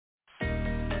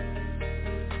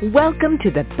Welcome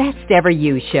to the Best Ever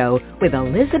You Show with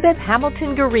Elizabeth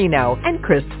Hamilton Garino and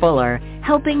Chris Fuller,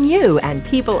 helping you and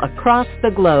people across the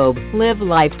globe live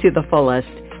life to the fullest.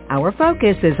 Our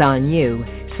focus is on you,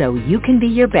 so you can be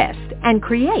your best and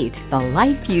create the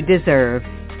life you deserve.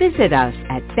 Visit us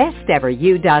at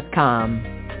besteveryou.com.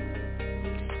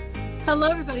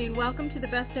 Hello, everybody, and welcome to the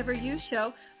Best Ever You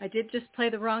Show. I did just play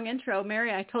the wrong intro.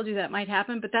 Mary, I told you that might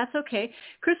happen, but that's okay.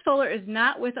 Chris Fuller is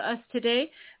not with us today,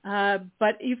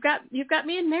 but you've got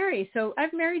me and Mary. So I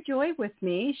have Mary Joye with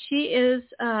me. She is,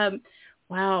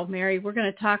 wow, Mary, we're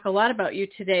going to talk a lot about you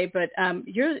today, but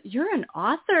you're an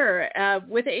author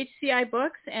with HCI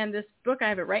Books, and this book, I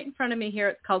have it right in front of me here.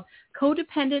 It's called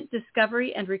Codependent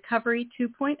Discovery and Recovery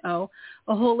 2.0,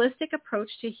 A Holistic Approach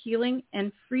to Healing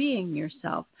and Freeing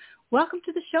Yourself. Welcome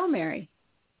to the show, Mary.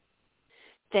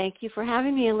 Thank you for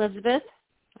having me, Elizabeth.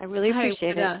 I really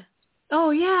appreciate it.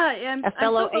 Oh, yeah. A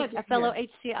fellow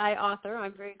HCI author.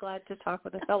 I'm very glad to talk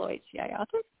with a fellow HCI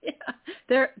author. Yeah.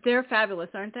 They're fabulous,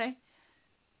 aren't they?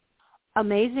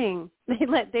 Amazing.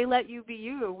 They let you be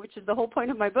you, which is the whole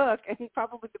point of my book, and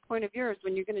probably the point of yours.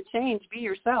 When you're going to change, be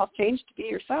yourself. Change to be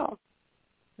yourself.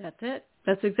 That's it.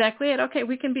 That's exactly it. Okay,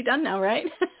 we can be done now, right?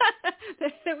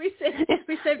 we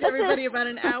saved everybody about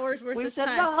an hour's worth of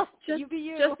time. Well, just be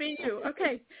you. Just be you.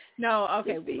 Okay. No,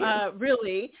 okay.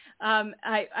 Really,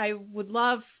 I would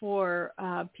love for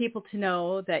people to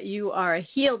know that you are a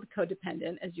healed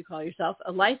codependent, as you call yourself,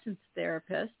 a licensed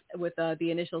therapist with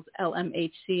the initials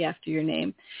LMHC after your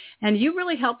name. And you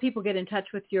really help people get in touch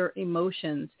with your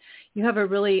emotions. You have a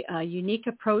really unique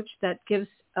approach that gives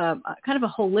kind of a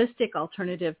holistic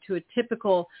alternative to a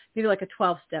typical, maybe like a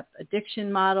 12-step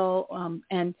addiction model,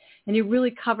 and you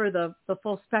really cover the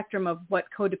full spectrum of what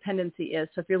codependency is.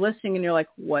 So if you're listening and you're like,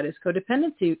 what is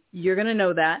codependency? You're going to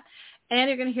know that, and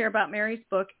you're going to hear about Mary's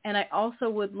book. And I also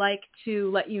would like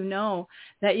to let you know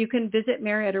that you can visit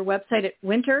Mary at her website at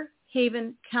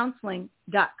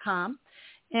winterhavencounseling.com.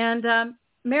 And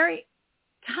Mary,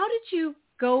 how did you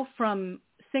go from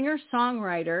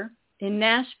singer-songwriter in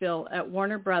Nashville at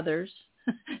Warner Brothers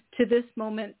to this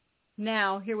moment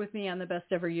now here with me on the Best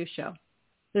Ever You Show?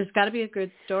 There's got to be a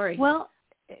good story. Well,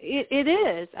 it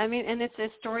is. I mean, and it's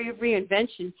a story of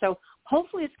reinvention. So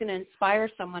hopefully it's going to inspire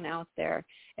someone out there.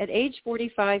 At age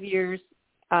 45 years,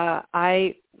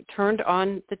 I turned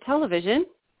on the television,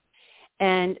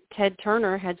 and Ted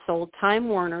Turner had sold Time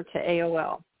Warner to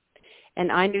AOL. And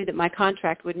I knew that my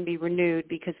contract wouldn't be renewed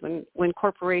because when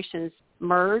corporations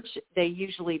merge, they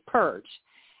usually purge.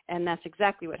 And that's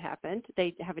exactly what happened.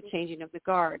 They have a changing of the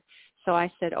guard. So I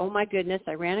said, oh, my goodness,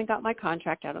 I ran and got my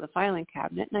contract out of the filing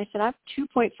cabinet. And I said, I have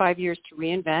 2.5 years to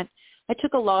reinvent. I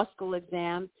took a law school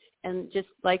exam, and just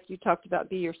like you talked about,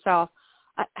 be yourself.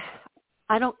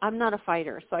 I'm not a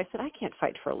fighter. So I said, I can't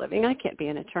fight for a living. I can't be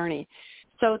an attorney.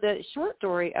 So the short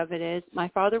story of it is my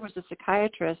father was a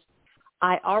psychiatrist.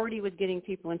 I already was getting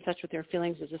people in touch with their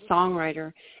feelings as a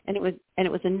songwriter, and it was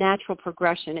a natural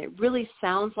progression. It really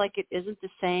sounds like it isn't the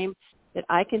same, that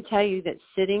I can tell you that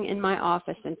sitting in my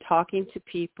office and talking to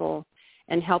people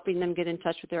and helping them get in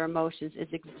touch with their emotions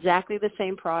is exactly the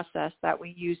same process that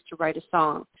we use to write a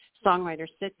song. Songwriters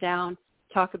sit down,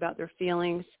 talk about their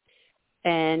feelings,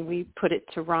 and we put it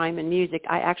to rhyme and music.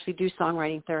 I actually do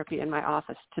songwriting therapy in my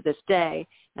office to this day,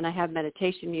 and I have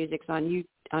meditation music on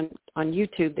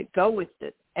YouTube that go with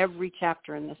it, every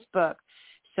chapter in this book.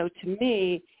 So to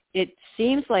me, it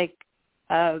seems like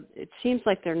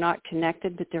they're not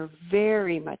connected, but they're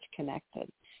very much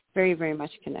connected, very, very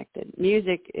much connected.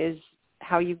 Music is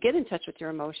how you get in touch with your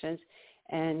emotions,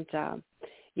 and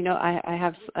I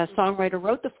have a songwriter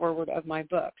wrote the foreword of my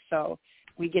book, so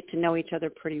we get to know each other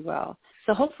pretty well.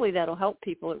 So hopefully that'll help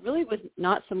people. It really was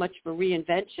not so much of a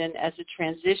reinvention as a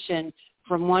transition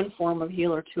from one form of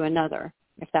healer to another,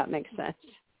 if that makes sense.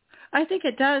 I think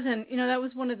it does, and that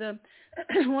was one of the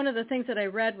things that I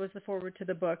read was the foreword to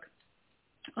the book.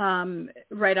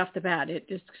 Right off the bat, it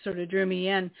just sort of drew me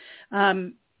in.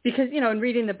 Because, in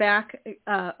reading the back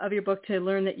of your book to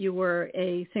learn that you were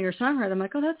a singer-songwriter, I'm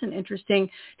like, oh, that's an interesting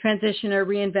transition or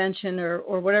reinvention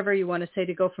or whatever you want to say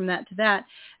to go from that to that.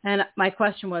 And my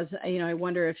question was, I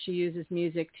wonder if she uses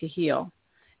music to heal.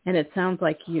 And it sounds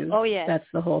like you. Oh, yeah. That's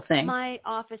the whole thing. My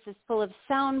office is full of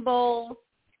sound bowls.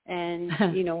 And,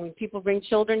 when people bring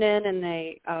children in and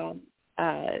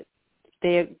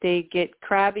they get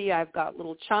crabby, I've got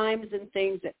little chimes and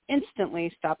things that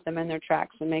instantly stop them in their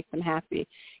tracks and make them happy.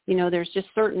 There's just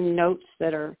certain notes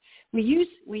that we use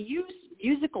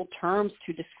musical terms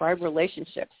to describe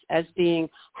relationships as being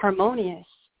harmonious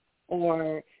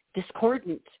or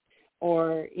discordant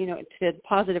or, to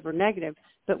positive or negative.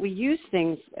 but we use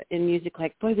things in music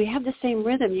like, boy, we have the same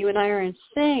rhythm. You and I are in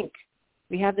sync.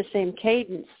 We have the same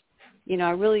cadence. You know,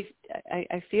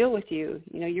 I feel with you.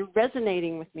 You know, you're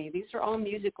resonating with me. These are all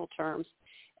musical terms.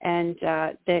 And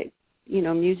you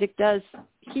know, music does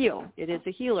heal. It is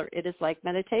a healer. It is like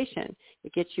meditation.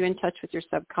 It gets you in touch with your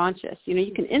subconscious. You know,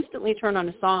 you can instantly turn on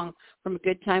a song from a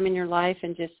good time in your life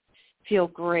and just feel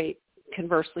great.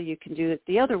 Conversely, you can do it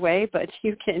the other way, but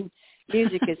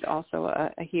music is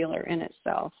also a healer in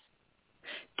itself.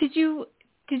 Did you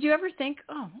ever think,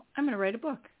 oh, I'm going to write a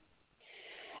book?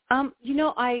 You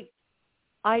know, I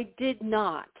did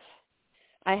not.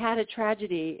 I had a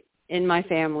tragedy in my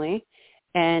family,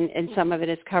 and some of it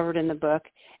is covered in the book,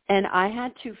 and I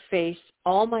had to face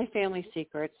all my family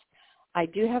secrets. I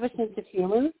do have a sense of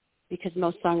humor, because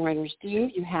most songwriters do.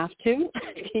 You have to.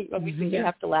 Obviously, you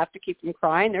have to laugh to keep from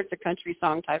crying. There's a country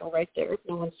song title right there if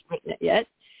no one's written it yet.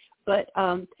 But,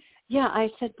 I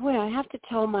said, boy, I have to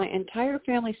tell my entire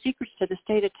family secrets to the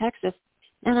state of Texas,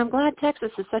 and I'm glad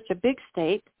Texas is such a big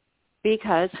state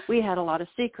because we had a lot of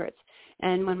secrets.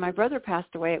 And when my brother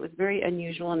passed away, it was very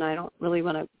unusual, and I don't really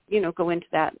want to, go into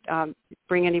that,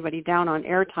 bring anybody down on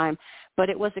airtime, but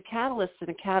it was a catalyst and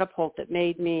a catapult that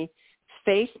made me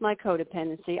face my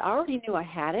codependency. I already knew I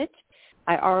had it.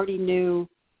 I already knew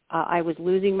I was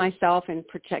losing myself in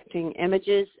protecting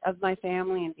images of my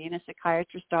family, and being a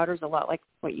psychiatrist's daughter is a lot like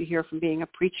what you hear from being a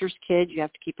preacher's kid. You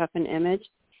have to keep up an image,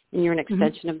 and you're an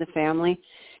extension of the family.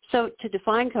 So to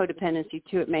define codependency,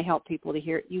 too, it may help people to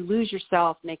hear it. You lose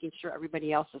yourself making sure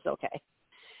everybody else is okay.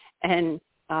 And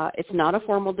it's not a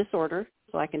formal disorder,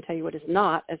 so I can tell you what is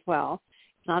not as well.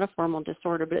 It's not a formal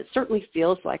disorder, but it certainly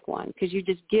feels like one, because you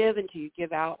just give until you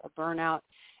give out or burn out.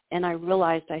 And I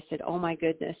realized, I said, oh, my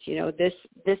goodness,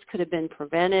 this could have been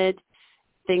prevented.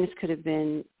 Things could have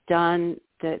been done.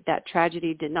 That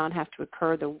tragedy did not have to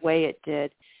occur the way it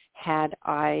did had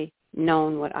I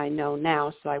known what I know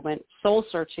now. So I went soul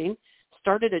searching,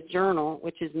 started a journal,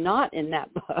 which is not in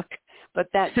that book, but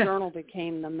that journal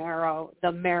became the marrow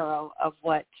of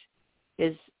what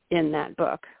is in that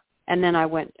book. And then I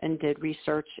went and did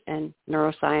research in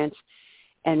neuroscience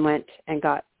and went and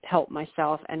got help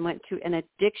myself and went to an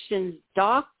addictions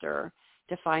doctor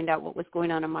to find out what was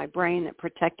going on in my brain that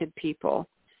protected people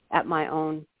at my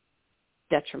own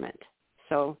detriment.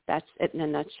 So that's it in a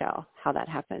nutshell, how that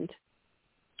happened.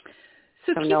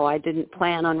 So no, I didn't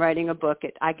plan on writing a book.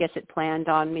 I guess it planned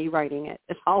on me writing it.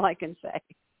 That's all I can say.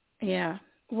 Yeah.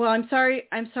 Well, I'm sorry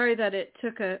that it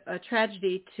took a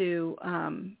tragedy to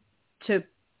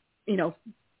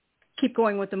keep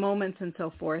going with the moments and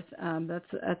so forth.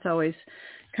 That's always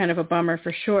kind of a bummer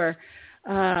for sure.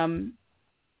 Do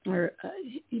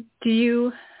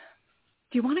you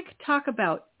want to talk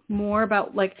more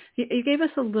about, like, you gave us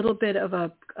a little bit of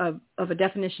a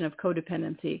definition of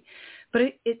codependency, but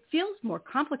it feels more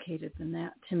complicated than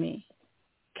that to me.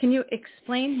 Can you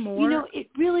explain more? It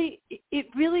really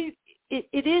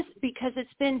is, because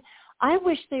it's been, I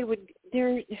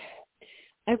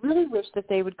really wish that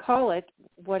they would call it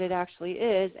what it actually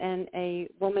is. And a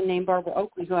woman named Barbara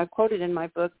Oakley, who I've quoted in my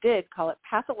book, did call it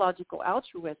pathological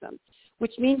altruism,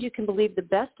 which means you can believe the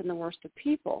best and the worst of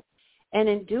people. And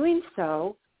in doing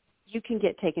so, you can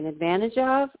get taken advantage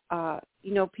of.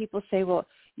 People say, well,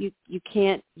 you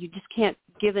just can't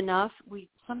give enough.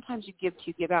 Sometimes you give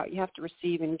to give out. You have to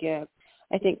receive and give.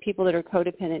 I think people that are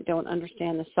codependent don't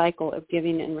understand the cycle of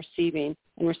giving and receiving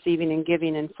and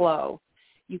giving and flow.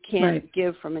 You can't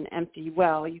give from an empty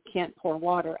well. You can't pour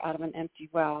water out of an empty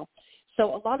well.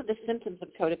 So a lot of the symptoms of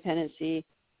codependency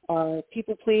are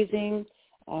people-pleasing.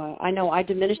 I know I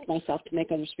diminished myself to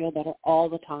make others feel better all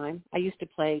the time. I used to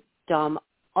play dumb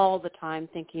all the time,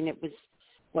 thinking it was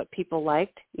what people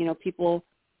liked. People,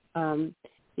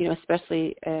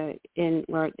 especially in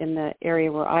the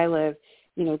area where I live,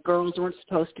 girls weren't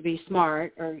supposed to be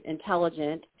smart or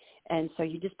intelligent, and so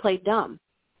you just played dumb.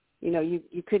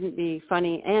 You couldn't be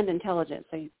funny and intelligent.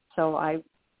 So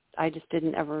I just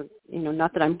didn't ever,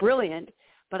 not that I'm brilliant,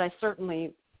 but I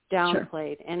certainly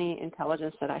downplayed any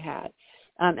intelligence that I had.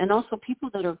 And also people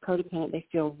that are codependent, they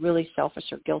feel really selfish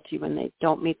or guilty when they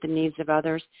don't meet the needs of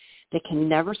others. They can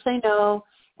never say no,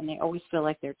 and they always feel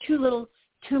like they're too little,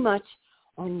 too much,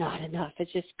 or not enough.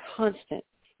 It's just constant,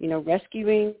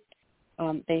 rescuing.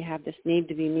 They have this need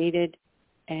to be needed,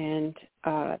 and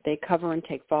they cover and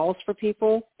take falls for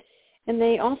people. And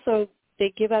they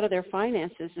give out of their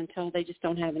finances until they just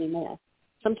don't have any more.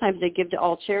 Sometimes they give to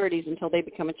all charities until they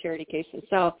become a charity case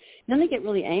themselves. And then they get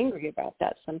really angry about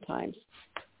that sometimes.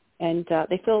 And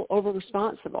they feel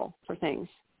over-responsible for things.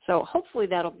 So hopefully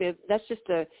that's just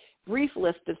a brief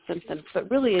list of symptoms. But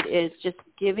really it is just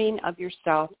giving of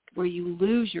yourself where you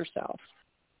lose yourself.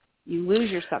 You lose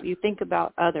yourself. You think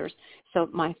about others. So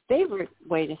my favorite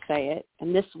way to say it,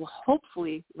 and this will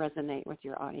hopefully resonate with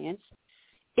your audience,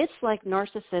 it's like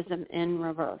narcissism in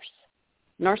reverse.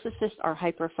 Narcissists are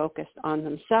hyper-focused on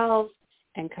themselves,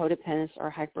 and codependents are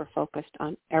hyper-focused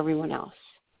on everyone else.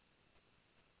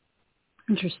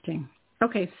 Interesting.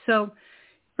 Okay, so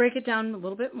break it down a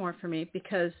little bit more for me,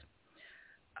 because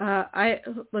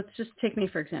let's just take me,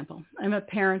 for example. I'm a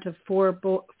parent of four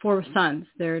sons.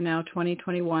 They're now 20,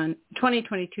 21, 20,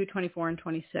 22, 24, and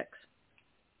 26.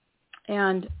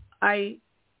 And I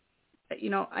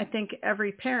think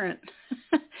every parent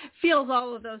feels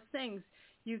all of those things.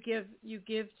 You give,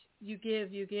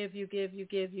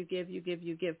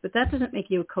 but that doesn't make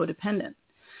you a codependent.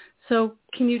 So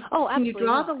can you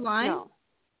draw the line? No.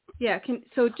 Yeah.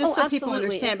 So people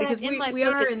understand, because we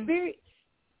are in.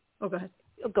 Oh, go ahead.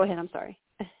 Go ahead. I'm sorry.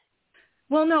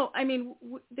 Well, no, I mean,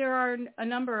 there are a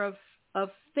number of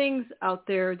things out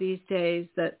there these days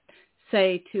that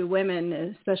say to women,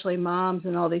 especially moms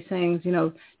and all these things,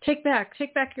 take back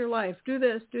your life, do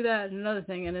this, do that, and another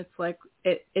thing. And it's like,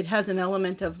 it has an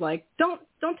element of like, don't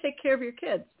take care of your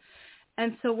kids.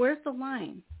 And so where's the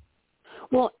line?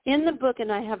 Well, in the book,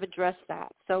 and I have addressed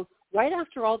that. So right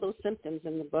after all those symptoms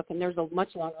in the book, and there's a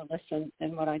much longer list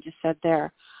than what I just said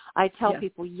there, I tell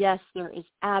people, yes, there is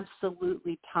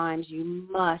absolutely times you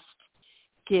must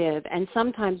give, and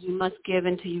sometimes you must give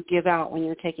until you give out when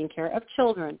you're taking care of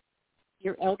children,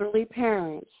 your elderly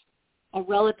parents, a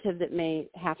relative that may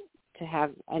have to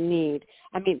have a need.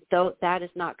 I mean, though that is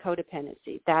not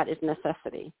codependency. That is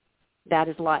necessity. That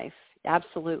is life.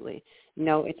 Absolutely.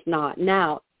 No, it's not.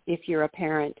 Now, if you're a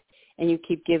parent and you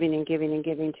keep giving and giving and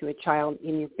giving to a child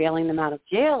and you're bailing them out of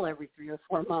jail every 3 or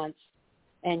 4 months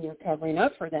and you're covering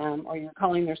up for them, or you're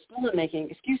calling their school and making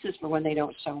excuses for when they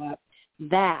don't show up,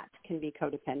 that can be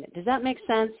codependent. Does that make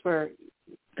sense? Where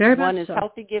one is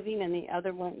healthy giving and the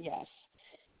other one, yes.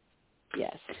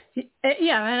 Yes.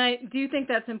 Yeah, and I do think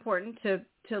that's important to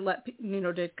let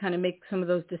to kind of make some of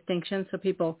those distinctions so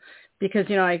people, because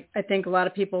I think a lot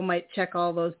of people might check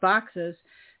all those boxes,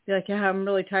 be like, yeah, I'm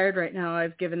really tired right now.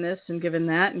 I've given this and given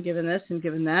that and given this and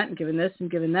given that and given this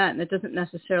and given that, and it doesn't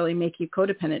necessarily make you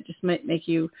codependent. It just might make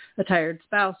you a tired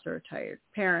spouse or a tired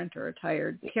parent or a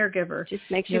tired caregiver. It just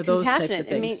makes you compassionate.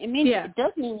 It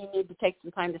does mean you need to take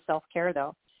some time to self-care,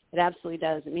 though. It absolutely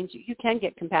does. It means you can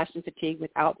get compassion fatigue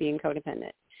without being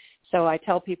codependent. So I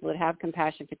tell people that have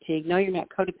compassion fatigue, no, you're not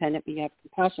codependent, but you have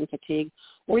compassion fatigue,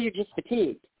 or you're just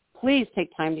fatigued. Please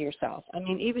take time to yourself. I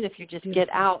mean, even if you just get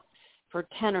out for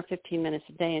 10 or 15 minutes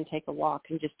a day and take a walk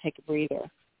and just take a breather,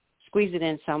 squeeze it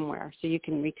in somewhere so you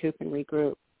can recoup and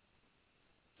regroup.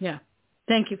 Yeah.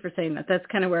 Thank you for saying that. That's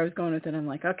kind of where I was going with it. I'm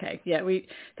like, okay, yeah,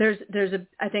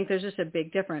 I think there's just a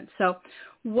big difference. So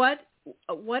what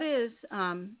is,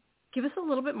 give us a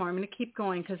little bit more. I'm going to keep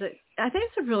going because I think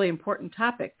it's a really important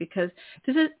topic, because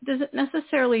does it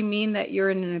necessarily mean that you're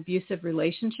in an abusive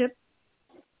relationship?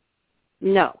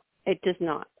 No, it does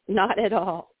not. Not at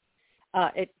all.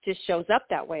 It just shows up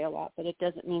that way a lot, but it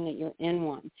doesn't mean that you're in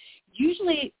one.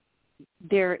 Usually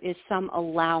there is some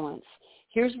allowance.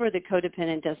 Here's where the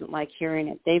codependent doesn't like hearing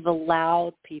it. They've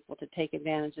allowed people to take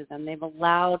advantage of them. They've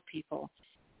allowed people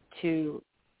to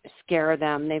scare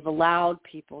them. They've allowed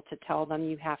people to tell them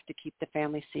you have to keep the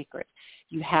family secret.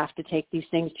 You have to take these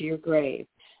things to your grave.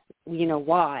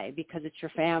 Why? Because it's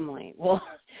your family. Well,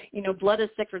 blood is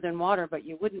thicker than water, but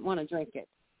you wouldn't want to drink it.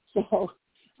 So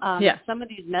some of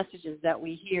these messages that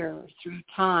we hear through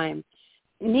time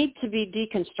need to be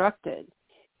deconstructed.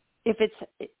 If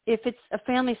it's a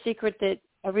family secret that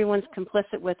everyone's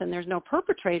complicit with and there's no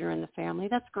perpetrator in the family,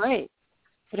 that's great.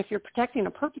 But if you're protecting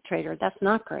a perpetrator, that's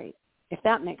not great, if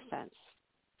that makes sense.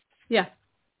 Yeah.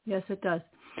 Yes, it does.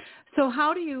 So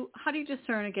how do you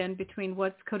discern, again, between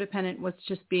what's codependent, what's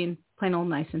just being plain old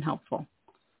nice and helpful?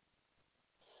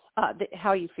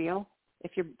 How you feel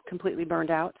if you're completely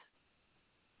burned out.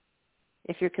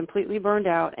 If you're completely burned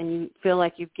out and you feel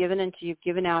like you've given until you've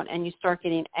given out, and you start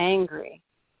getting angry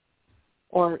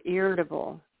or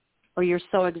irritable, or you're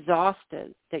so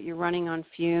exhausted that you're running on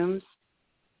fumes,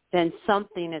 then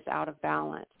something is out of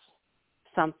balance.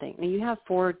 Something. I mean, you have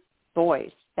 4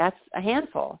 boys. That's a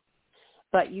handful.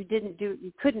 But you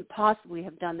couldn't possibly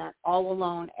have done that all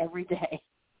alone every day.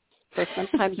 So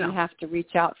sometimes you have to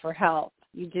reach out for help.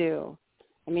 You do.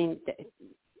 I mean,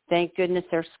 thank goodness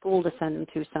there's school to send them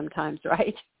to sometimes,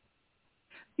 right?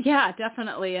 Yeah,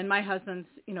 definitely. And my husband's,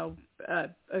 a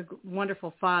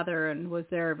wonderful father and was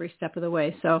there every step of the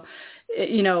way. So,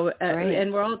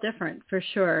 and we're all different for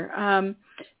sure.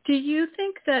 Do you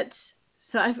think that,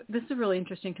 this is a really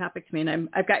interesting topic to me, and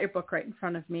I've got your book right in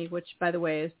front of me, which, by the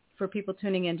way, is for people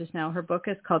tuning in just now, her book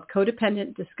is called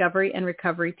Codependent Discovery and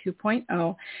Recovery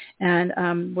 2.0.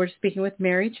 And we're speaking with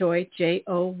Mary Joye,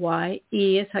 Joye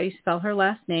is how you spell her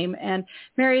last name. And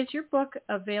Mary, is your book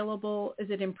available? Is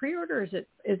it in pre-order or is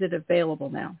it available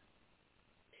now?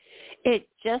 It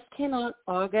just came out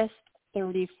August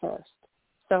 31st.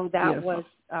 So that Beautiful.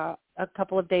 was a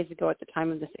couple of days ago at the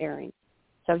time of this airing.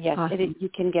 So, yes, Awesome. you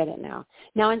can get it now.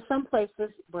 Now, in some places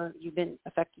where you've been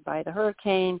affected by the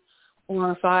hurricane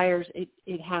or fires,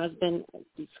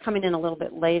 it's coming in a little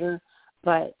bit later,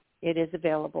 but it is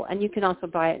available. And you can also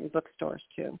buy it in bookstores,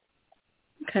 too.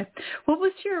 Okay. What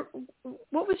was your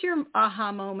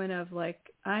aha moment of, like,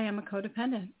 I am a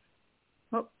codependent?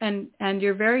 Well, and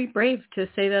you're very brave to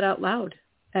say that out loud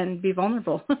and be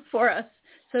vulnerable for us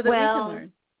so that we can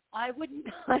learn. I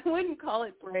wouldn't call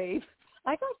it brave.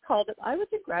 I got called up. I was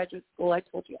in graduate school, I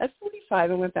told you. At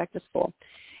 45, I went back to school.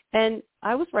 And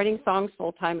I was writing songs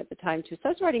full-time at the time, too. So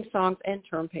I was writing songs and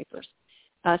term papers.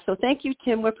 So thank you,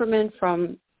 Tim Whipperman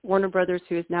from Warner Brothers,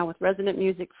 who is now with Resonant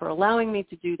Music, for allowing me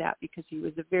to do that, because he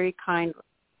was a very kind,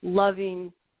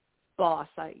 loving boss.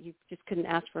 You just couldn't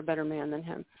ask for a better man than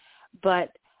him.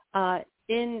 But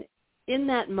in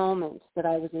that moment that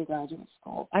I was in graduate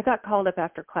school, I got called up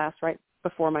after class right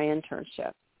before my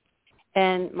internship.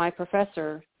 And my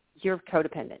professor, you're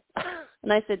codependent.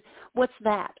 And I said, what's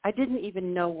that? I didn't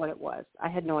even know what it was. I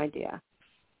had no idea.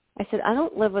 I said, I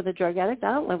don't live with a drug addict.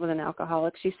 I don't live with an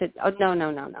alcoholic. She said, oh,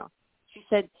 no. She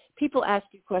said, people ask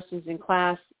you questions in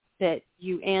class that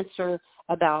you answer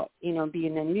about, being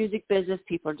in the music business.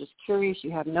 People are just curious.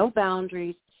 You have no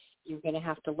boundaries. You're going to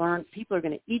have to learn. People are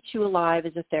going to eat you alive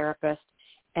as a therapist.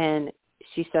 And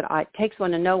she said, it takes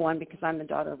one to know one, because I'm the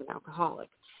daughter of an alcoholic.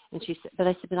 And she said, but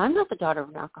I'm not the daughter of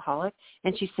an alcoholic.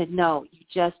 And she said, no, you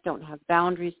just don't have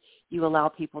boundaries. You allow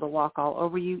people to walk all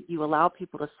over you. You allow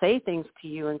people to say things to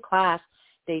you in class.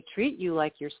 They treat you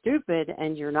like you're stupid,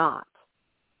 and you're not.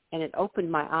 And it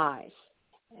opened my eyes.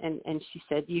 And she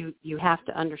said, you have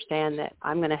to understand that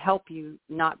I'm going to help you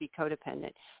not be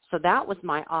codependent. So that was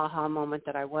my aha moment,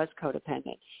 that I was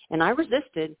codependent. And I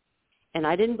resisted, and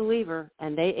I didn't believe her,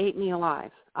 and they ate me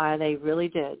alive. They really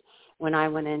did. When I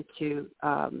went into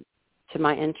to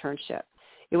my internship,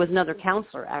 it was another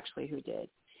counselor actually who did,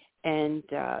 and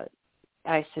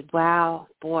I said, "Wow,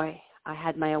 boy, I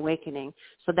had my awakening."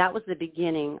 So that was the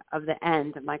beginning of the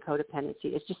end of my codependency.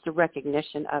 It's just a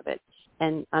recognition of it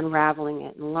and unraveling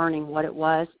it and learning what it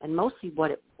was, and mostly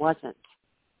what it wasn't.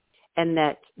 And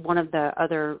that one of the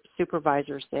other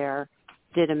supervisors there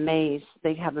did a maze.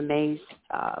 They have a maze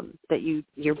that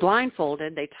you're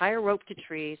blindfolded. They tie a rope to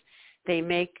trees. They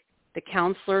make the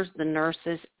counselors, the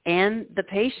nurses, and the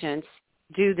patients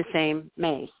do the same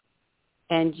maze.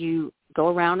 And you go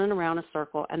around and around a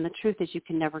circle, and the truth is you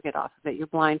can never get off of it. You're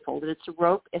blindfolded. It's a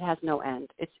rope. It has no end.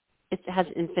 It has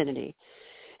infinity.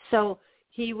 So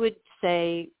he would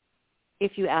say,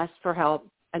 if you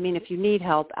need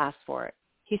help, ask for it.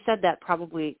 He said that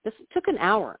this took an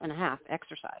hour and a half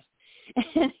exercise.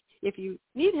 And if you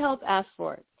need help, ask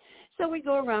for it. So we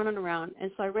go around and around, and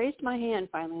so I raised my hand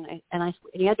finally, and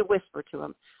he had to whisper to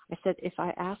him. I said, if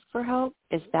I ask for help,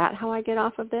 is that how I get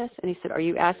off of this? And he said, are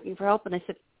you asking for help? And I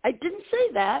said, I didn't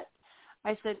say that.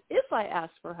 I said, if I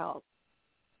ask for help,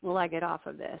 will I get off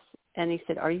of this? And he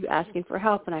said, are you asking for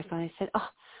help? And I finally said, oh,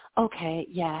 okay,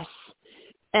 yes.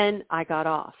 And I got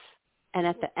off. And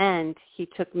at the end, he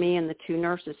took me and the two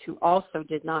nurses who also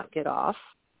did not get off,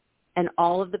 and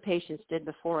all of the patients did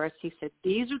before us. He said,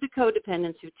 these are the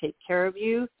codependents who take care of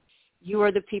you. You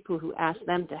are the people who ask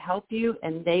them to help you,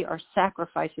 and they are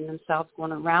sacrificing themselves,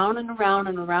 going around and around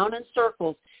and around in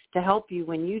circles to help you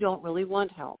when you don't really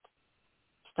want help.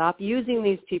 Stop using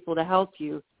these people to help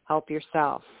you. Help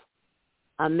yourself.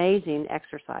 Amazing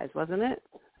exercise, wasn't it?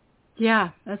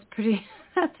 Yeah, that's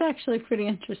actually pretty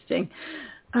interesting.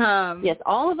 Yes,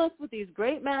 all of us with these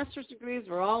great master's degrees,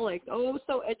 we're all like,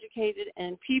 so educated,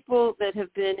 and people that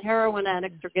have been heroin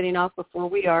addicts are getting off before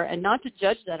we are, and not to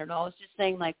judge that at all. It's just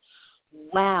saying, like,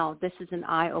 wow, this is an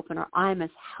eye-opener. I'm as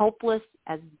helpless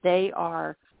as they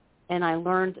are, and I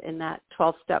learned in that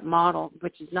 12-step model,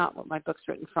 which is not what my book's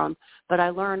written from, but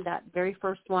I learned that very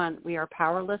first one, we are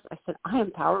powerless. I said, I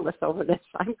am powerless over this.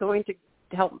 I'm going to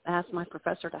ask my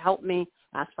professor to help me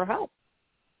ask for help.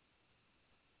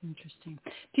 Interesting.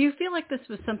 Do you feel like this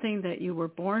was something that you were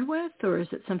born with, or is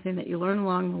it something that you learned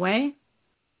along the way?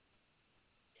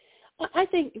 I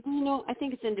think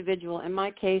it's individual. In my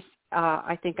case,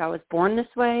 I think I was born this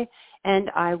way,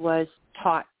 and I was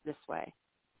taught this way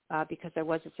because I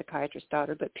was a psychiatrist's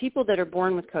daughter. But people that are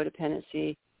born with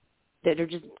codependency, that are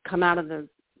just come out of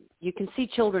you can see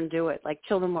children do it. Like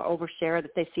children will overshare,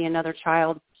 that they see another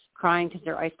child crying because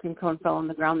their ice cream cone fell on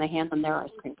the ground, they hand them their ice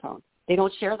cream cone. They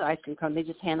don't share the ice cream cone. They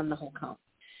just hand them the whole cone.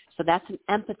 So that's an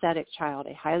empathetic child,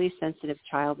 a highly sensitive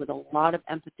child with a lot of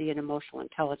empathy and emotional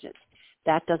intelligence.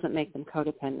 That doesn't make them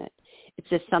codependent. It's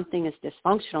just something is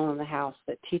dysfunctional in the house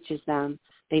that teaches them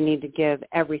they need to give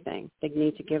everything. They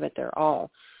need to give it their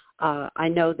all. I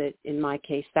know that in my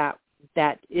case that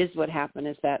is what happened,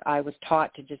 is that I was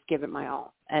taught to just give it my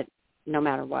all at no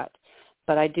matter what.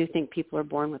 But I do think people are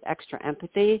born with extra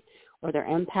empathy, or they're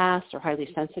empaths or highly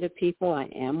sensitive people. I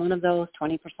am one of those.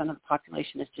 20% of the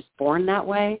population is just born that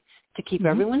way to keep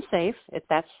everyone safe.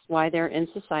 That's why they're in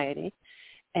society.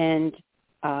 And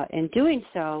in doing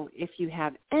so, if you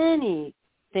have anything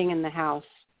in the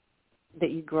house that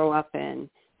you grow up in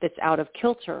that's out of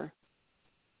kilter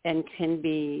and can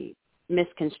be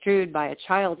misconstrued by a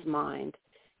child's mind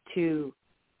to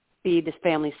be the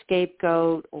family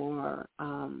scapegoat or,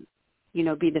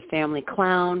 be the family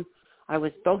clown. I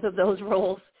was both of those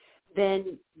roles.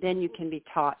 Then you can be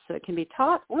taught. So it can be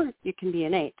taught or it can be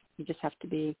innate. You just have to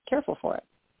be careful for it.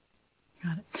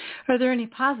 Got it. Are there any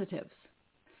positives?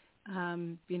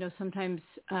 Sometimes,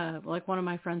 like one of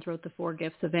my friends wrote the 4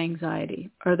 gifts of anxiety.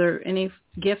 Are there any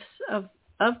gifts of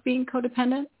being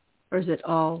codependent, or is it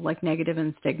all like negative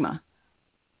and stigma?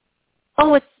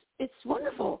 Oh, it's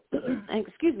wonderful.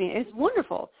 Excuse me. It's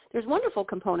wonderful. There's wonderful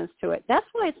components to it. That's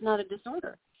why it's not a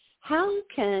disorder. How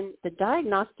can the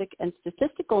Diagnostic and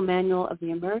Statistical Manual of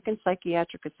the American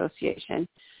Psychiatric Association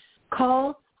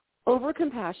call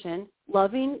overcompassion,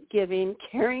 loving, giving,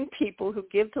 caring people who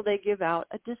give till they give out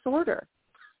a disorder?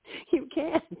 You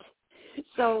can't.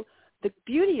 So the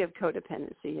beauty of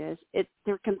codependency is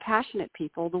they're compassionate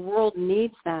people. The world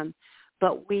needs them,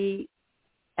 but we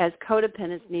as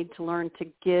codependents need to learn to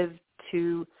give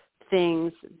to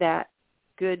things that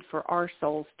good for our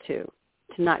souls too,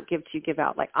 to not give to give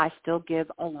out. Like I still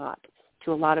give a lot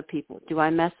to a lot of people. Do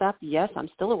I mess up? Yes, I'm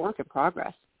still a work in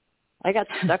progress. I got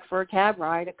stuck for a cab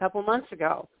ride a couple months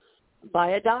ago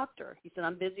by a doctor. He said,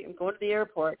 I'm busy. I'm going to the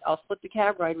airport. I'll split the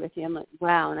cab ride with you. I'm like,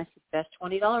 wow. And I said, best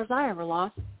 $20 I ever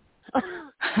lost.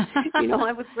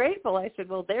 I was grateful. I said,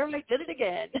 well, there I did it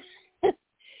again.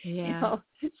 Yeah.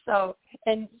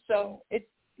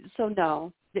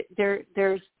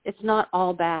 It's not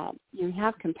all bad. You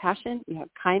have compassion, you have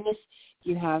kindness,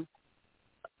 you have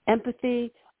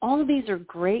empathy. All of these are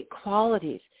great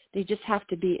qualities. They just have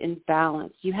to be in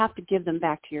balance. You have to give them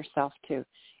back to yourself too.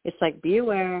 It's like be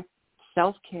aware,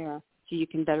 self-care, so you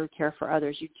can better care for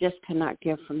others. You just cannot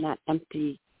give from that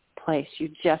empty place. You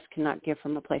just cannot give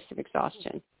from a place of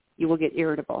exhaustion. You will get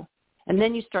irritable. And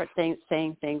then you start saying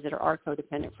things that are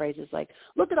codependent phrases like,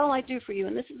 look at all I do for you,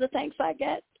 and this is the thanks I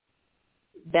get.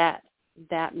 That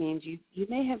means you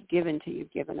may have given till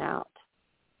you've given out.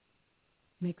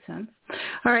 Makes sense.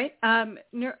 All right.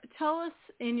 Tell us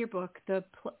in your book the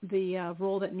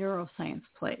role that neuroscience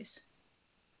plays.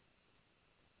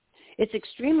 It's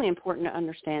extremely important to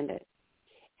understand it.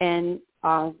 And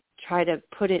I'll try to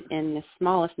put it in the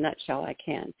smallest nutshell I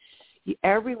can.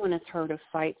 Everyone has heard of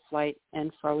fight, flight,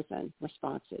 and frozen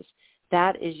responses.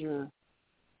 That is your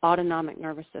autonomic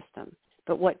nervous system.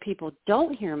 But what people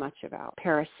don't hear much about,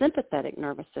 parasympathetic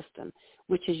nervous system,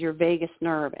 which is your vagus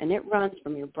nerve, and it runs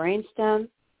from your brainstem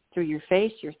through your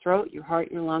face, your throat, your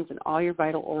heart, your lungs, and all your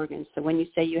vital organs. So when you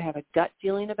say you have a gut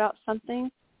feeling about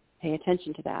something, pay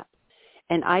attention to that.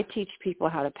 And I teach people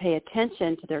how to pay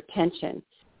attention to their tension.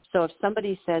 So if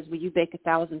somebody says, will you bake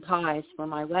 1,000 pies for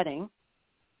my wedding?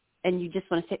 And you just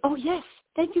want to say, oh, yes,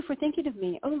 thank you for thinking of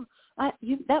me. Oh,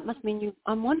 that must mean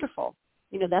I'm wonderful.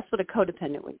 That's what a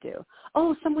codependent would do.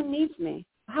 Oh, someone needs me.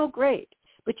 How great.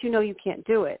 But you can't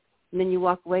do it. And then you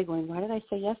walk away going, why did I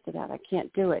say yes to that? I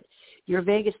can't do it. Your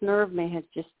vagus nerve may have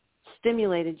just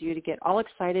stimulated you to get all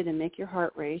excited and make your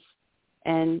heart race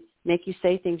and make you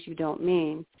say things you don't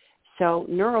mean. So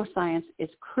neuroscience is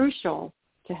crucial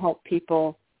to help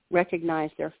people recognize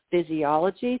their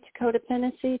physiology to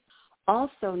codependency.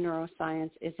 Also,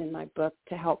 neuroscience is in my book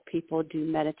to help people do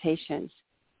meditations.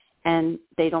 And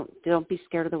they don't be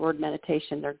scared of the word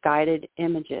meditation. They're guided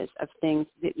images of things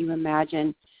that you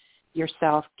imagine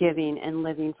yourself giving and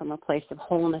living from a place of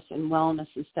wholeness and wellness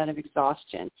instead of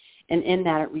exhaustion. And in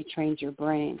that, it retrains your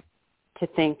brain to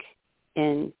think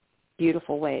in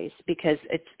beautiful ways, because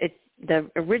it's the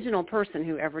original person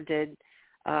who ever did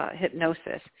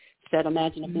hypnosis said,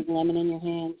 imagine a big lemon in your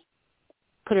hands,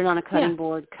 put it on a cutting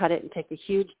board, cut it, and take a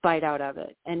huge bite out of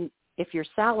it. And if you're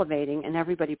salivating, and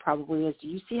everybody probably is, do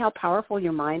you see how powerful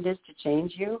your mind is to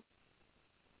change you?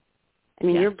 I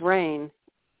mean, your brain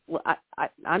well,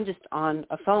 I'm just on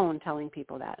a phone telling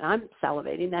people that. And I'm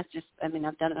salivating. That's just, I've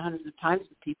done it hundreds of times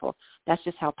with people. That's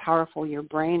just how powerful your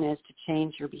brain is to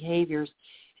change your behaviors.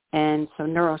 And so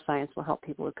neuroscience will help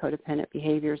people with codependent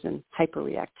behaviors and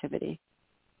hyperreactivity.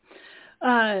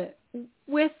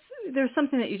 There's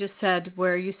something that you just said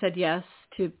where you said yes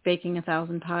to baking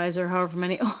 1,000 pies or however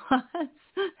many it was,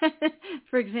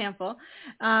 for example.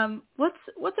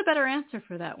 What's a better answer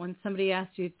for that when somebody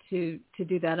asks you to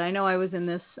do that? I know I was in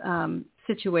this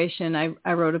situation.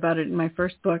 I wrote about it in my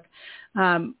first book,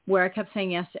 where I kept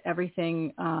saying yes to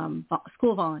everything,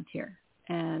 school volunteer.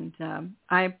 And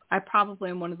I probably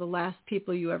am one of the last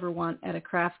people you ever want at a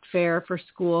craft fair for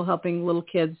school, helping little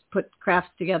kids put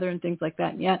crafts together and things like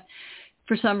that. And yet,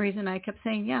 for some reason, I kept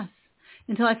saying yes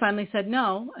until I finally said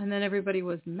no, and then everybody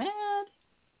was mad.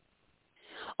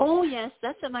 Oh, yes,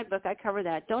 that's in my book. I cover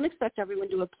that. Don't expect everyone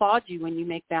to applaud you when you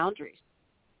make boundaries.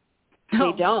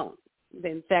 No. They don't.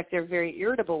 In fact, they're very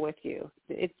irritable with you.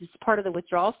 It's part of the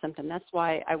withdrawal symptom. That's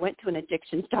why I went to an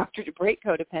addictions doctor to break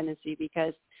codependency,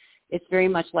 because it's very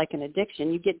much like an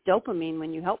addiction. You get dopamine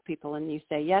when you help people and you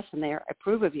say yes and they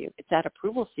approve of you. It's that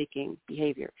approval-seeking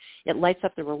behavior. It lights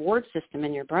up the reward system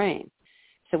in your brain.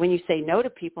 So when you say no to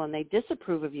people and they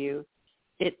disapprove of you,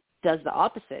 it does the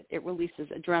opposite. It releases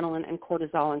adrenaline and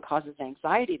cortisol and causes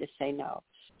anxiety to say no.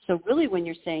 So really when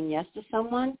you're saying yes to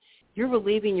someone, you're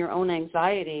relieving your own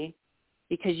anxiety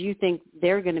because you think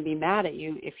they're going to be mad at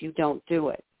you if you don't do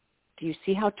it. Do you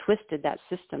see how twisted that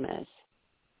system is?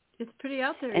 It's pretty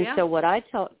out there, and yeah. so what I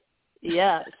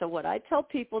tell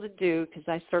people to do, because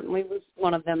I certainly was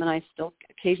one of them and I still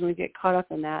occasionally get caught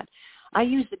up in that, I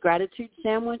use the gratitude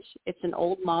sandwich. It's an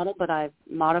old model, but I've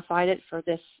modified it for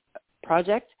this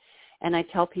project. And I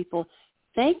tell people,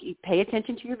 pay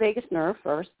attention to your vagus nerve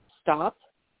first. Stop,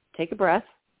 take a breath,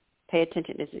 pay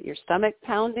attention. Is it your stomach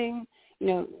pounding?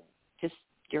 Just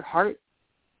your heart,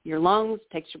 your lungs,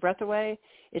 takes your breath away?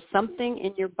 Is something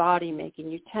in your body making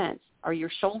you tense? Are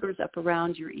your shoulders up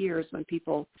around your ears if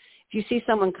you see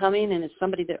someone coming and it's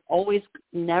somebody that always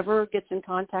never gets in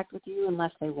contact with you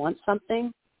unless they want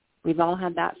something? We've all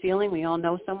had that feeling. We all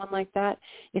know someone like that.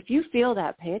 If you feel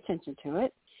that, pay attention to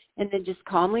it, and then just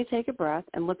calmly take a breath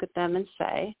and look at them and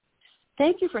say,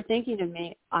 thank you for thinking of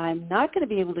me. I'm not going to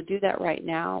be able to do that right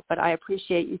now, but I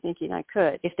appreciate you thinking I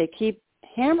could. If they keep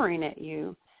hammering at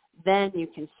you, then you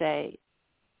can say,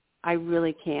 I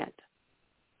really can't.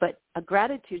 But a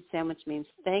gratitude sandwich means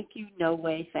thank you, no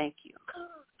way, thank you.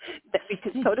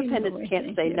 Because codependents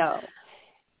can't say no.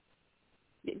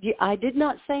 I did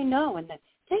not say no, and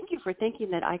thank you for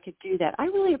thinking that I could do that. I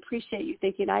really appreciate you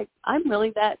thinking I'm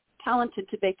really that talented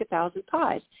to bake 1,000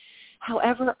 pies.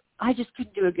 However, I just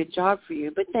couldn't do a good job for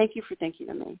you, but thank you for thinking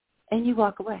of me. And you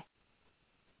walk away.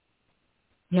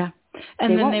 Yeah.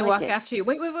 And then they walk after you.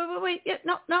 Wait. Yeah,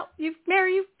 no,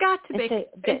 Mary, you've got to bake.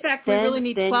 In fact, we really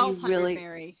need 1,200,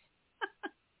 Mary.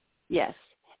 Yes.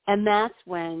 And that's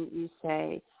when you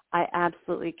say, I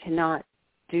absolutely cannot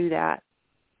do that.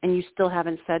 And you still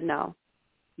haven't said no.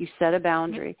 You set a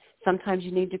boundary. Sometimes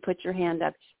you need to put your hand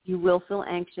up. You will feel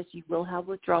anxious. You will have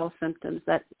withdrawal symptoms.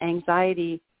 That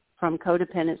anxiety from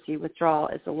codependency withdrawal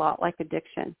is a lot like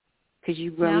addiction because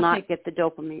you will not get the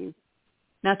dopamine.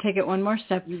 Now take it one more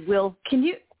step. You will.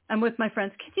 I'm with my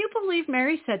friends. Can you believe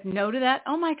Mary said no to that?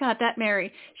 Oh, my God, that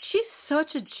Mary. She's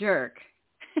such a jerk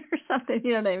or something.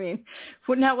 You know what I mean?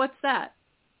 Now, what's that?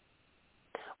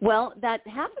 Well, that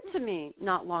happened to me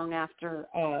not long after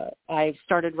I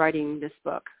started writing this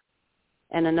book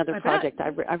and another project.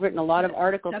 I've written a lot of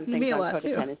articles and things on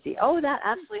codependency. Too. Oh, that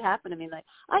absolutely happened to me. Like,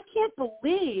 I can't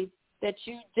believe that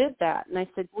you did that. And I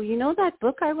said, well, you know that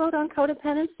book I wrote on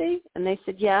codependency? And they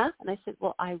said, yeah. And I said,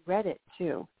 well, I read it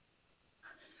too.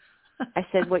 I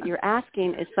said, what you're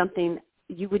asking is something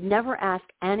you would never ask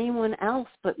anyone else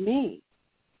but me.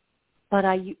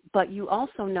 But you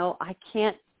also know I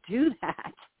can't do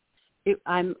that.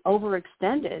 I'm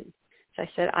overextended. So I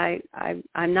said,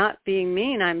 I'm not being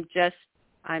mean.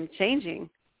 I'm changing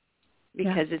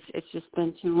because it's just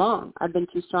been too long. I've been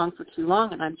too strong for too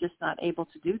long, and I'm just not able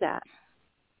to do that.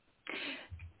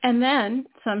 And then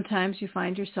sometimes you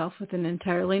find yourself with an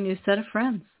entirely new set of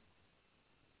friends.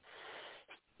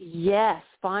 Yes,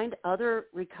 find other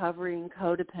recovering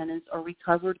codependents or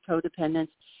recovered codependents,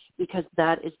 because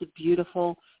that is the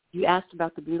beautiful. You asked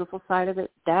about the beautiful side of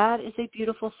it. That is a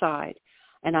beautiful side,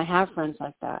 and I have friends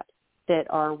like that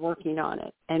are working on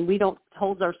it. And we don't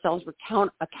hold ourselves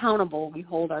accountable. We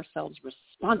hold ourselves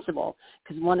responsible,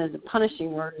 because one is a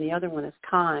punishing word and the other one is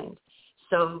kind.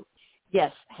 So,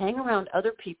 yes, hang around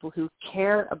other people who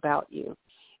care about you.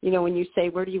 You know, when you say,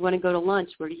 where do you want to go to lunch?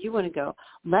 Where do you want to go?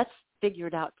 Let's figure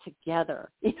it out together,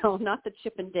 not the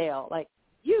Chip and Dale, like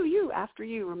you, after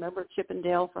you. Remember Chip and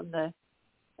Dale from the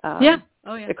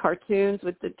the cartoons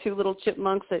with the two little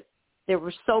chipmunks that they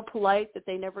were so polite that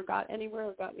they never got anywhere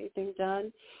or got anything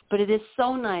done. But it is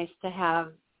so nice to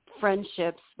have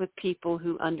friendships with people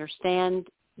who understand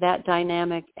that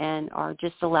dynamic and are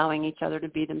just allowing each other to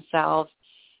be themselves,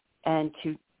 and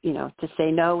to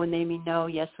say no when they mean no,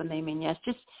 yes when they mean yes.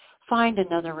 Just find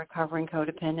another recovering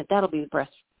codependent. That'll be the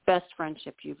best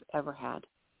friendship you've ever had.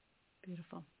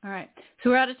 Beautiful. All right. So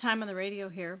we're out of time on the radio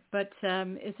here, but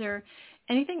is there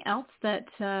anything else that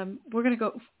we're going to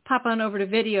go pop on over to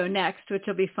video next, which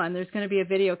will be fun. There's going to be a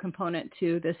video component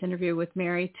to this interview with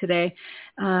Mary today,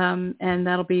 and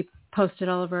that'll be posted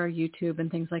all over our YouTube and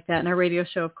things like that. And our radio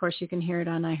show, of course, you can hear it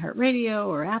on iHeartRadio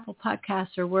or Apple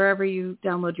Podcasts or wherever you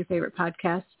download your favorite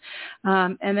podcasts.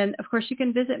 And then, of course, you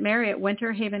can visit Mary at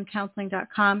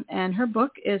winterhavencounseling.com, and her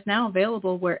book is now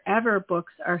available wherever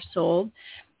books are sold.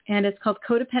 And it's called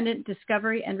Codependent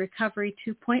Discovery and Recovery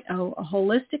 2.0, a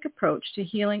holistic approach to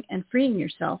healing and freeing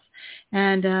yourself.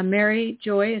 And Mary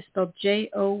Joye is spelled Joye,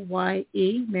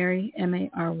 Mary,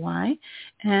 Mary.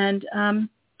 And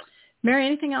Mary,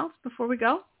 anything else before we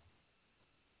go?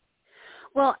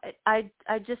 Well, I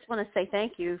just want to say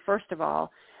thank you, first of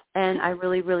all, and I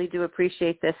really, really do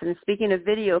appreciate this. And speaking of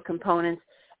video components,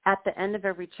 at the end of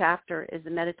every chapter is a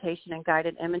meditation and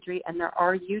guided imagery, and there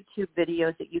are YouTube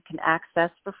videos that you can access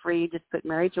for free. Just put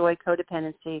Mary Joye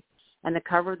Codependency, and the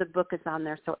cover of the book is on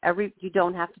there. So you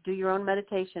don't have to do your own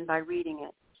meditation by reading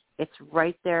it. It's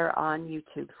right there on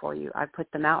YouTube for you. I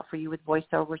put them out for you with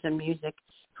voiceovers and music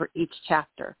for each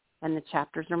chapter, and the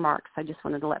chapters are marked. So I just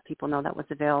wanted to let people know that was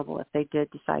available if they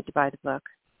did decide to buy the book.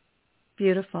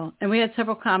 Beautiful. And we had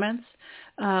several comments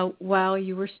while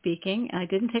you were speaking. I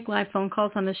didn't take live phone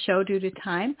calls on the show due to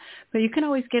time, but you can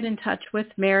always get in touch with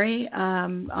Mary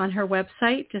on her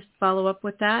website. Just follow up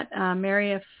with that.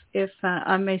 Mary, if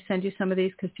I may send you some of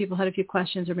these because people had a few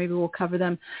questions, or maybe we'll cover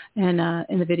them in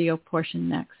the video portion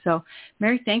next. So,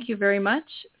 Mary, thank you very much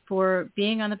for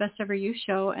being on the Best Ever You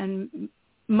show, and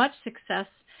much success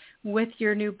with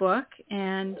your new book.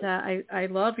 And I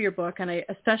love your book, and I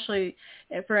especially,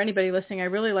 for anybody listening, I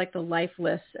really like the life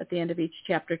lists at the end of each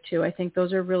chapter too. I think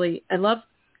those are really, I love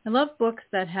books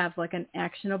that have like an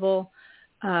actionable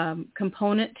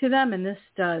component to them, and this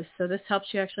does. So this helps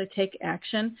you actually take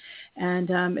action, and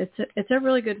it's a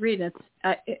really good read.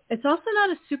 It's also not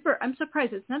a super, I'm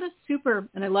surprised, it's not a super,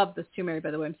 and I love this too, Mary,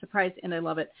 by the way, I'm surprised and I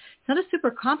love it. It's not a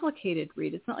super complicated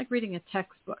read. It's not like reading a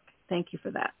textbook. Thank you for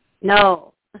that.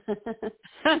 No.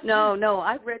 No,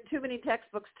 I've read too many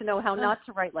textbooks to know how not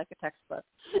to write like a textbook.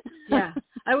 Yeah,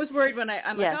 I was worried when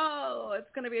I'm like, oh, it's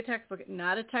going to be a textbook.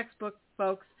 Not a textbook,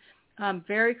 folks.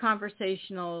 Very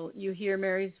conversational. You hear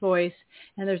Mary's voice,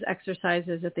 and there's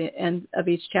exercises at the end of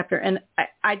each chapter. And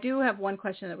I do have one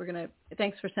question that we're going to,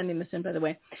 thanks for sending this in, by the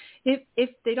way. If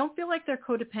they don't feel like they're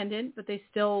codependent, but they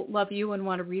still love you and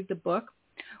want to read the book,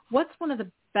 what's one of the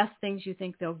best things you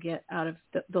think they'll get out of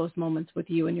those moments with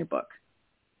you in your book?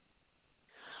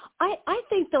 I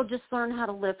think they'll just learn how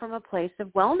to live from a place of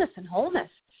wellness and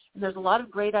wholeness. And there's a lot of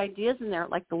great ideas in there,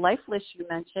 like the life list you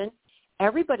mentioned.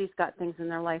 Everybody's got things in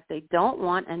their life they don't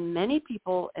want, and many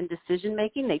people in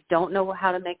decision-making, they don't know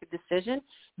how to make a decision.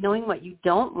 Knowing what you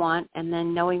don't want and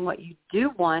then knowing what you do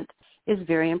want is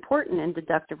very important in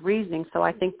deductive reasoning. So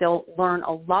I think they'll learn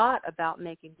a lot about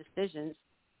making decisions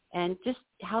and just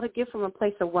how to give from a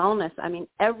place of wellness. I mean,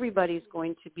 everybody's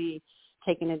going to be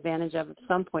taken advantage of at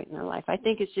some point in their life. I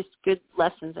think it's just good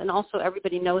lessons. And also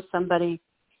everybody knows somebody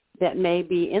that may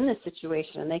be in this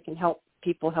situation, and they can help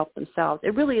people help themselves.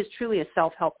 It really is truly a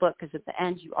self-help book, because at the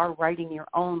end you are writing your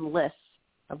own lists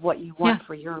of what you want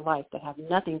for your life that have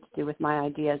nothing to do with my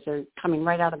ideas. They're coming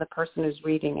right out of the person who's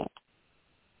reading it.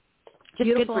 Just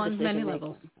beautiful good for on many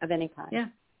levels of any kind. Yeah.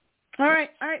 All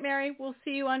right, Mary. We'll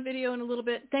see you on video in a little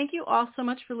bit. Thank you all so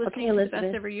much for listening to the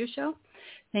Best Ever You show.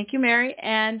 Thank you, Mary.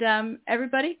 And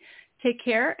everybody, take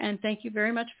care, and thank you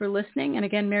very much for listening. And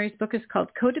again, Mary's book is called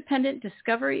Codependent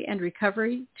Discovery and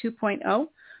Recovery 2.0. I'm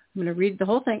going to read the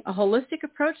whole thing, A Holistic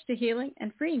Approach to Healing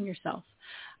and Freeing Yourself.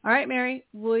 All right, Mary,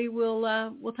 we'll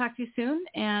talk to you soon,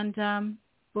 and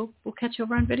we'll catch you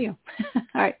over on video.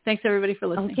 All right, thanks, everybody, for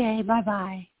listening. Okay,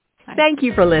 bye-bye. Bye. Thank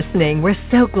you for listening. We're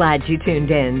so glad you tuned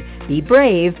in. Be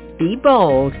brave, be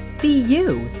bold, be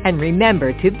you, and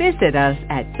remember to visit us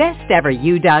at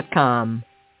besteveryou.com.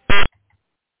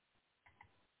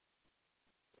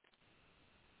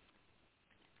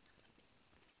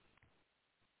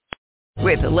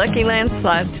 With the Lucky Land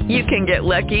Slots, you can get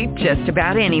lucky just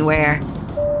about anywhere.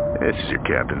 This is your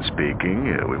captain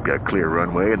speaking. We've got clear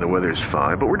runway and the weather's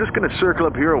fine, but we're just going to circle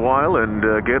up here a while and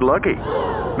get lucky.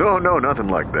 No, nothing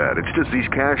like that. It's just these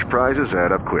cash prizes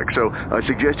add up quick. So I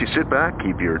suggest you sit back,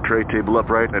 keep your tray table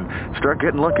upright, and start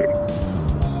getting lucky.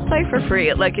 Play for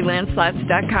free at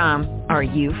LuckyLandSlots.com. Are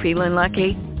you feeling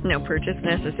lucky? No purchase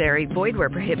necessary. Void where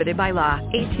prohibited by law.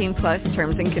 18+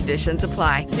 terms and conditions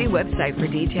apply. See website for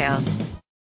details.